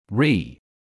Re.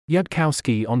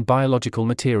 Yudkowsky on Biological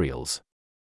Materials.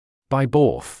 By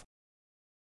bhauth.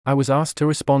 I was asked to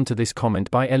respond to this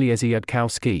comment by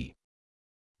Yudkowsky.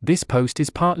 This post is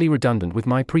partly redundant with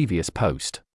my previous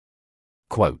post.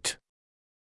 Quote.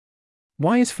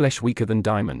 Why is flesh weaker than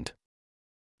diamond?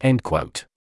 End quote.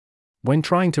 When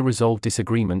trying to resolve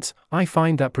disagreements, I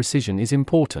find that precision is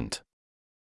important.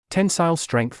 Tensile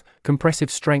strength,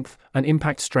 compressive strength, and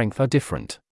impact strength are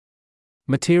different.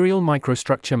 Material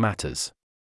microstructure matters.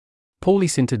 Poorly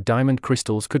sintered diamond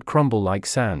crystals could crumble like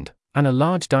sand, and a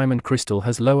large diamond crystal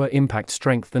has lower impact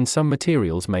strength than some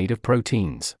materials made of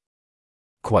proteins.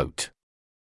 Quote.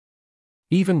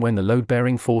 Even when the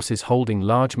load-bearing forces holding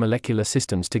large molecular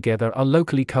systems together are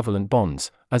locally covalent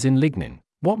bonds, as in lignin,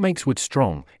 what makes wood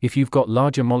strong? If you've got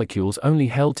larger molecules only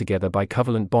held together by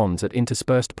covalent bonds at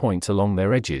interspersed points along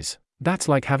their edges, that's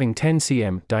like having 10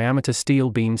 cm diameter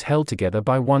steel beams held together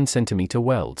by 1 cm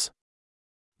welds.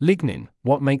 Lignin,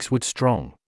 what makes wood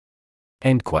strong?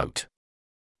 End quote.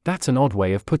 That's an odd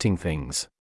way of putting things.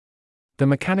 The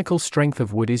mechanical strength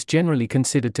of wood is generally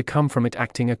considered to come from it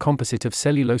acting a composite of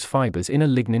cellulose fibers in a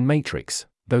lignin matrix,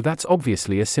 though that's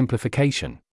obviously a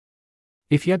simplification.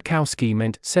 If Yudkowsky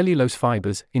meant cellulose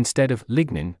fibers instead of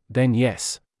lignin, then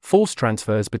yes, force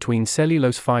transfers between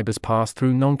cellulose fibers pass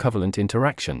through non-covalent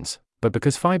interactions, but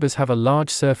because fibers have a large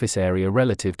surface area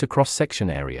relative to cross-section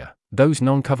area, those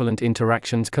non-covalent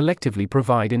interactions collectively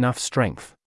provide enough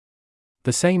strength.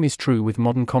 The same is true with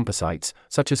modern composites,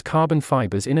 such as carbon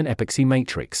fibers in an epoxy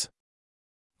matrix.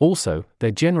 Also,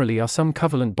 there generally are some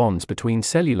covalent bonds between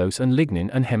cellulose and lignin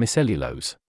and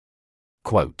hemicellulose.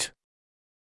 Quote.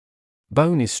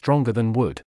 Bone is stronger than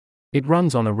wood. It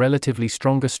runs on a relatively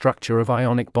stronger structure of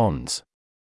ionic bonds.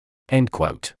 End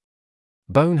quote.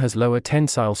 Bone has lower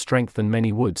tensile strength than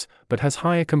many woods, but has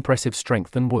higher compressive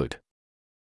strength than wood.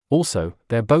 Also,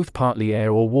 they're both partly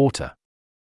air or water.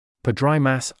 Per dry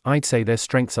mass, I'd say their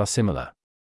strengths are similar.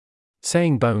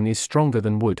 Saying bone is stronger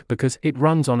than wood because it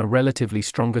runs on a relatively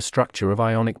stronger structure of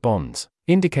ionic bonds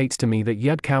indicates to me that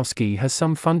Yudkowsky has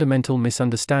some fundamental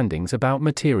misunderstandings about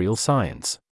material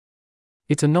science.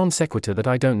 It's a non sequitur that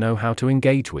I don't know how to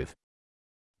engage with.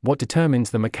 What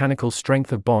determines the mechanical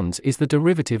strength of bonds is the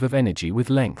derivative of energy with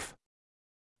length.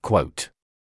 Quote.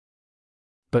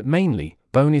 But mainly,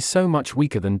 bone is so much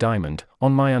weaker than diamond,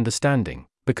 on my understanding,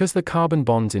 because the carbon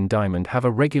bonds in diamond have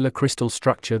a regular crystal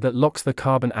structure that locks the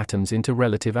carbon atoms into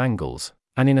relative angles,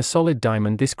 and in a solid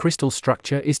diamond this crystal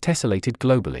structure is tessellated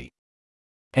globally.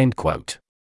 End quote.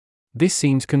 This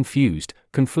seems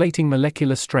conflating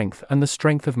molecular strength and the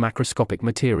strength of macroscopic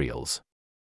materials.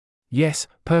 Yes,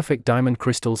 perfect diamond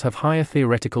crystals have higher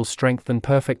theoretical strength than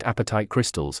perfect apatite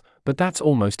crystals, but that's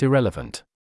almost irrelevant.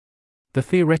 The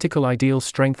theoretical ideal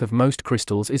strength of most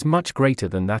crystals is much greater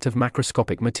than that of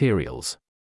macroscopic materials.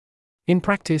 In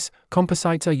practice,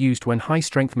 composites are used when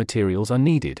high-strength materials are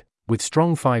needed, with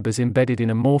strong fibers embedded in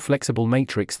a more flexible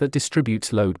matrix that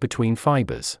distributes load between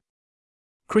fibers.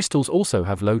 Crystals also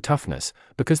have low toughness,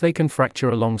 because they can fracture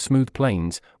along smooth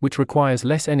planes, which requires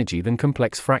less energy than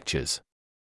complex fractures.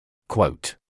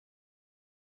 Quote.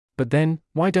 But then,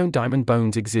 why don't diamond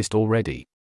bones exist already?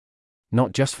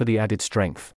 Not just for the added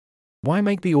strength. Why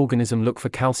make the organism look for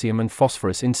calcium and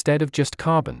phosphorus instead of just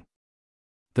carbon?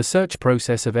 The search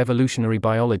process of evolutionary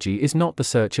biology is not the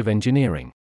search of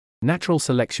engineering. Natural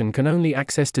selection can only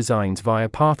access designs via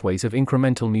pathways of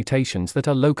incremental mutations that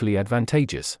are locally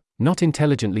advantageous, not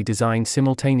intelligently designed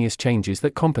simultaneous changes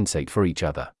that compensate for each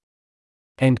other.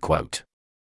 End quote.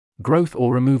 Growth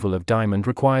or removal of diamond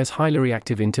requires highly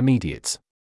reactive intermediates.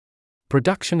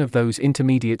 Production of those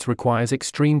intermediates requires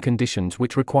extreme conditions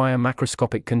which require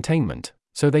macroscopic containment,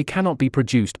 so they cannot be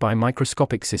produced by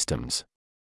microscopic systems.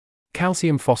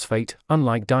 Calcium phosphate,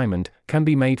 unlike diamond, can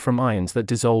be made from ions that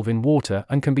dissolve in water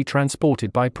and can be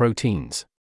transported by proteins.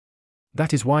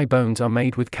 That is why bones are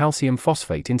made with calcium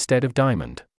phosphate instead of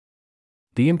diamond.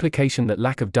 The implication that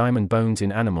lack of diamond bones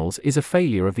in animals is a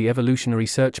failure of the evolutionary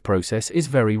search process is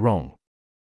very wrong.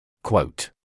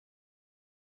 Quote.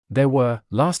 There were,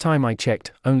 last time I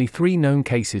checked, only 3 known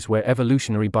cases where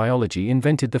evolutionary biology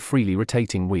invented the freely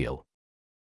rotating wheel.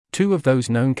 2 of those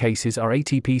known cases are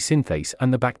ATP synthase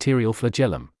and the bacterial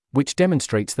flagellum, which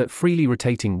demonstrates that freely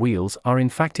rotating wheels are in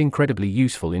fact incredibly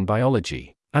useful in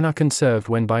biology, and are conserved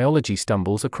when biology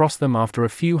stumbles across them after a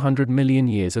few 100 million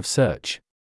years of search.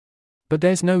 But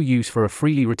there's no use for a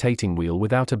freely rotating wheel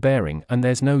without a bearing, and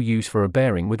there's no use for a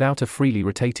bearing without a freely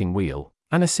rotating wheel,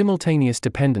 and a simultaneous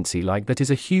dependency like that is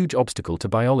a huge obstacle to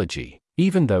biology,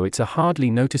 even though it's a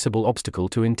hardly noticeable obstacle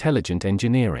to intelligent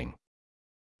engineering.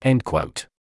 End quote.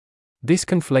 This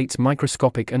conflates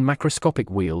microscopic and macroscopic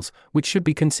wheels, which should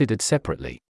be considered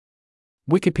separately.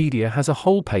 Wikipedia has a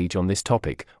whole page on this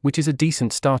topic, which is a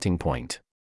decent starting point.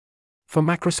 For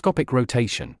macroscopic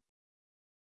rotation,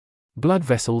 blood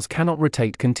vessels cannot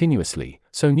rotate continuously,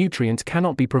 so nutrients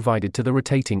cannot be provided to the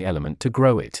rotating element to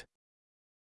grow it.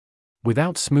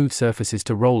 Without smooth surfaces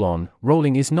to roll on,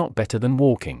 rolling is not better than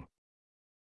walking.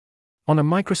 On a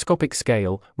microscopic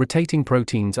scale, rotating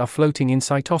proteins are floating in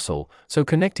cytosol, so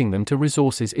connecting them to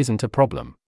resources isn't a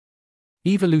problem.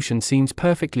 Evolution seems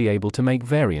perfectly able to make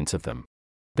variants of them.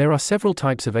 There are several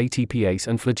types of ATPase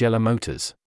and flagellar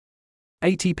motors.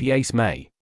 ATPase may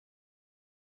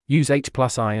use H+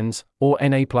 ions, or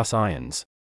Na+ ions,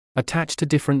 attached to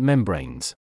different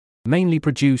membranes, mainly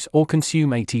produce or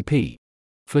consume ATP.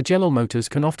 Flagellar motors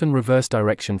can often reverse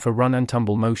direction for run and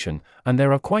tumble motion, and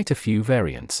there are quite a few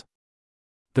variants.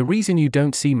 The reason you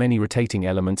don't see many rotating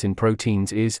elements in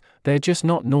proteins is, they're just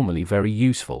not normally very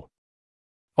useful.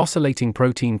 Oscillating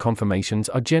protein conformations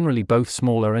are generally both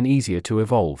smaller and easier to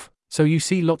evolve, so you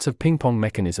see lots of ping-pong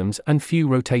mechanisms and few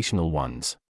rotational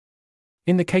ones.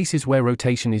 In the cases where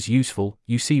rotation is useful,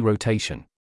 you see rotation.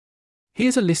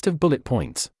 Here's a list of bullet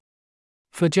points.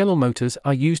 Flagellar motors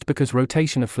are used because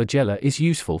rotation of flagella is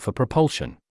useful for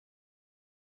propulsion.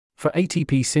 For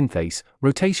ATP synthase,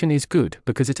 rotation is good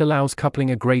because it allows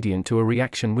coupling a gradient to a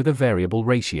reaction with a variable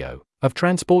ratio of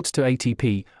transports to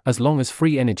ATP, as long as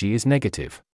free energy is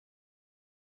negative.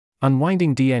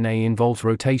 Unwinding DNA involves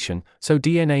rotation, so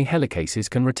DNA helicases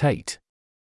can rotate.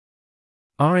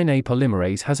 RNA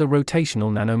polymerase has a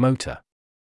rotational nanomotor.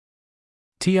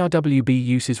 TRWB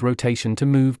uses rotation to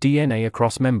move DNA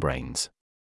across membranes.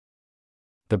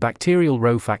 The bacterial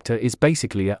Rho factor is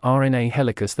basically a RNA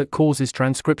helicase that causes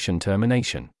transcription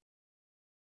termination.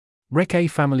 Rec-A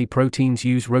family proteins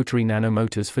use rotary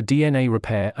nanomotors for DNA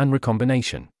repair and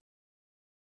recombination.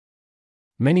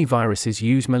 Many viruses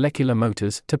use molecular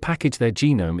motors to package their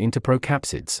genome into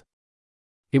procapsids.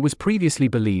 It was previously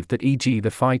believed that e.g. the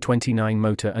Phi29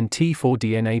 motor and T4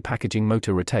 DNA packaging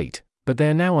motor rotate, but they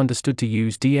are now understood to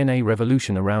use DNA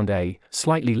revolution around a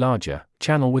slightly larger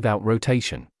channel without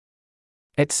rotation,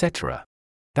 etc.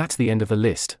 That's the end of the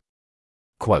list.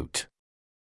 Quote: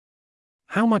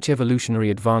 how much evolutionary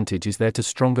advantage is there to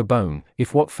stronger bone,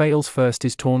 if what fails first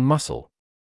is torn muscle?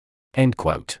 End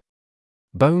quote.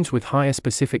 Bones with higher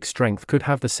specific strength could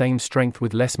have the same strength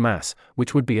with less mass,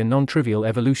 which would be a non-trivial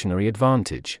evolutionary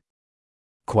advantage.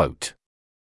 Quote: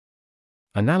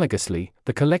 analogously,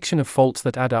 the collection of faults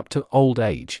that add up to old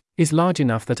age is large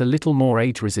enough that a little more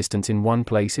age resistance in one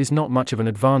place is not much of an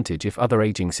advantage if other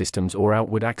aging systems or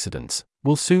outward accidents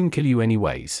will soon kill you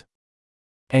anyways.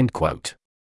 End quote.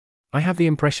 I have the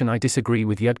impression I disagree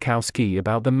with Yudkowsky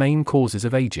about the main causes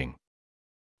of aging.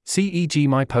 See e.g.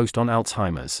 my post on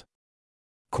Alzheimer's.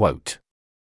 Quote: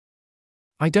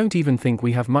 I don't even think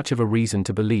we have much of a reason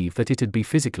to believe that it'd be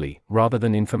physically, rather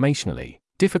than informationally,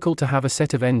 difficult to have a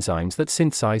set of enzymes that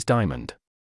synthesize diamond.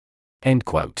 End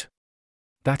quote.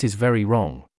 That is very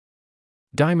wrong.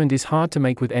 Diamond is hard to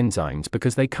make with enzymes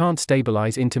because they can't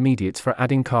stabilize intermediates for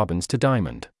adding carbons to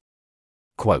diamond.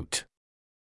 Quote: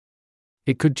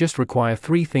 it could just require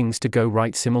three things to go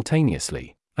right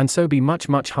simultaneously, and so be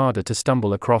much harder to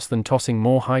stumble across than tossing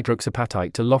more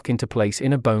hydroxyapatite to lock into place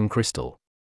in a bone crystal.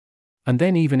 And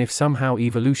then even if somehow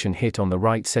evolution hit on the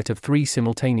right set of three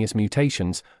simultaneous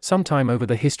mutations, sometime over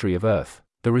the history of Earth,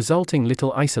 the resulting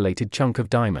little isolated chunk of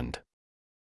diamond.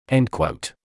 End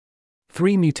quote.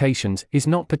 3 mutations is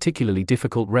not particularly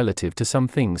difficult relative to some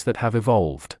things that have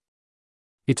evolved.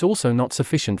 It's also not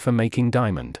sufficient for making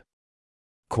diamond.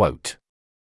 Quote: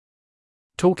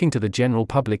 talking to the general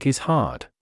public is hard.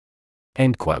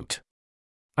 End quote.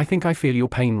 I think I feel your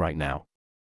pain right now.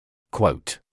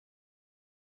 Quote: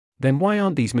 then why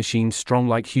aren't these machines strong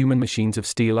like human machines of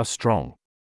steel are strong?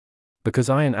 Because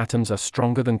iron atoms are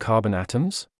stronger than carbon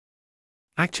atoms?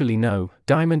 Actually no,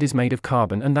 diamond is made of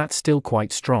carbon and that's still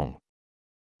quite strong.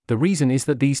 The reason is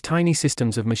that these tiny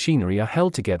systems of machinery are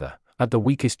held together, at the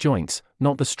weakest joints,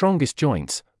 not the strongest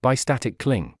joints, by static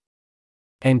cling.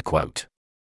 End quote.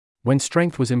 When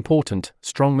strength was important,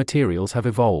 strong materials have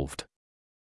evolved.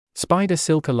 Spider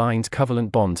silk aligns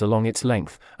covalent bonds along its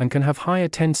length, and can have higher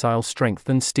tensile strength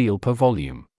than steel per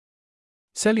volume.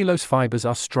 Cellulose fibers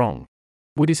are strong.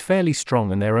 Wood is fairly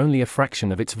strong and they're only a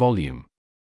fraction of its volume.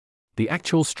 The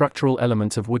actual structural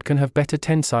elements of wood can have better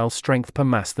tensile strength per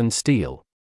mass than steel.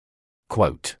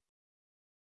 Quote: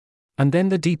 and then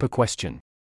the deeper question.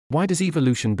 Why does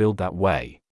evolution build that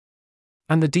way?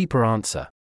 And the deeper answer.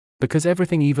 Because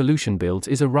everything evolution builds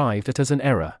is arrived at as an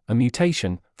error, a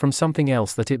mutation, from something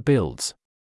else that it builds.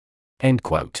 End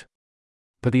quote.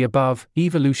 Per the above,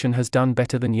 evolution has done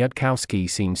better than Yudkowsky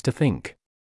seems to think.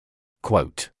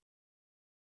 Quote: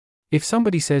 If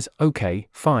somebody says, okay,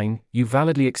 fine, you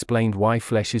validly explained why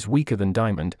flesh is weaker than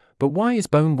diamond, but why is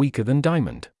bone weaker than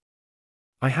diamond?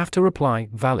 I have to reply,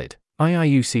 valid.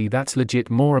 IUC, that's legit,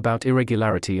 more about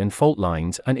irregularity and fault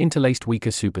lines and interlaced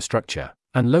weaker superstructure,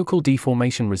 and local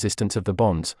deformation resistance of the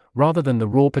bonds, rather than the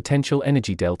raw potential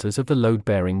energy deltas of the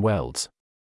load-bearing welds.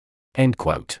 End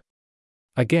quote.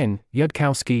 Again,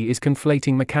 Yudkowsky is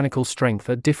conflating mechanical strength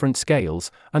at different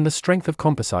scales, and the strength of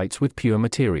composites with pure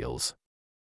materials.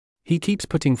 He keeps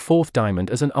putting forth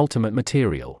diamond as an ultimate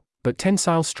material, but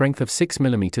tensile strength of 6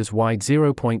 mm wide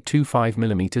 0.25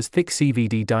 mm thick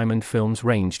CVD diamond films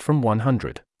ranged from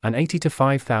 180 to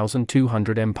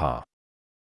 5200 MPa.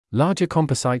 Larger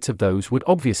composites of those would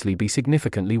obviously be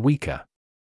significantly weaker.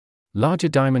 Larger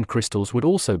diamond crystals would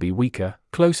also be weaker,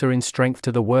 closer in strength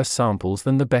to the worst samples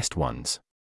than the best ones.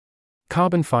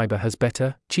 Carbon fiber has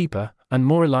better, cheaper, and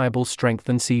more reliable strength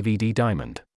than CVD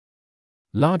diamond.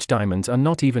 Large diamonds are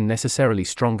not even necessarily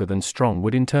stronger than strong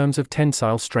wood in terms of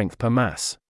tensile strength per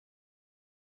mass.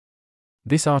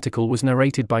 This article was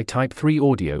narrated by Type 3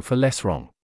 Audio for Less Wrong.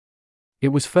 It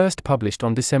was first published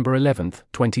on December 11,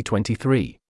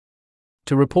 2023.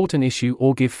 To report an issue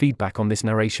or give feedback on this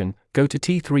narration, go to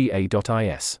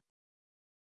t3a.is.